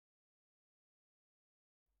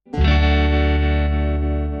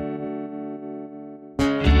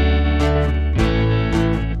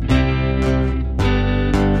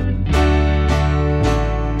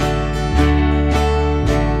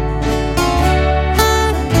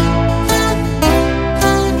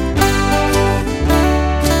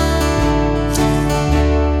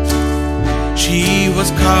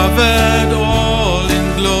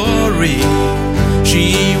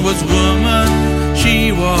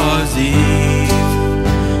was Eve.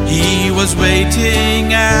 He was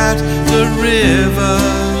waiting at the river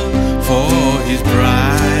for his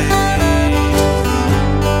bride.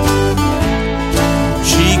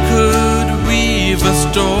 She could weave a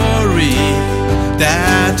story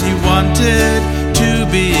that he wanted to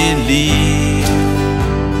believe.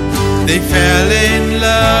 They fell in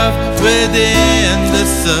love within the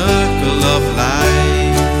circle of life.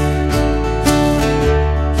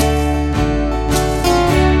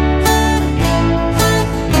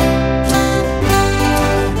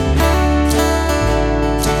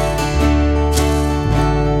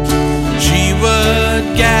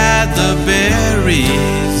 Gather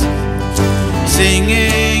berries,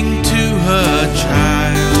 singing to her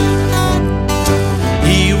child.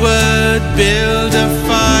 He would build a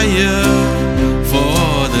fire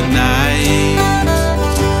for the night.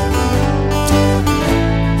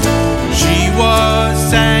 She was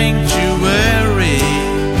sanctuary,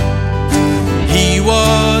 he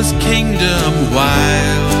was kingdom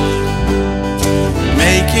wild,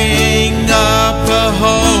 making up a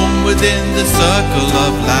home within the circle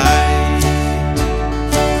of light.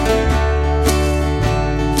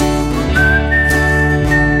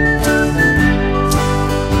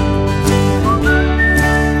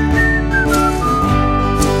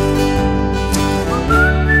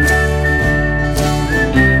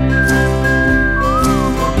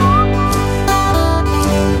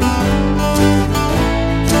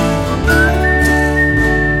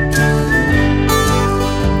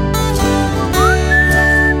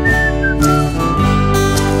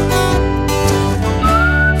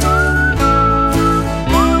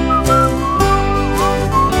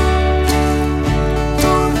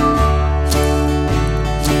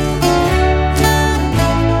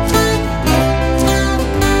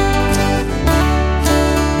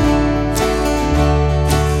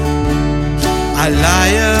 I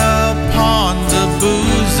lie upon the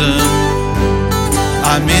bosom,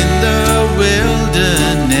 I'm in the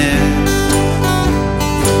wilderness.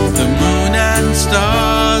 The moon and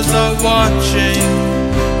stars are watching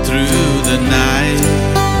through the night.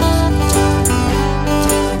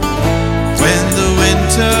 When the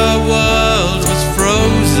winter world was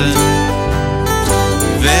frozen,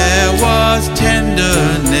 there was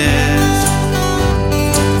tenderness.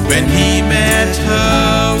 When he met her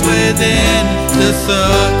within the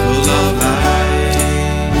circle of life.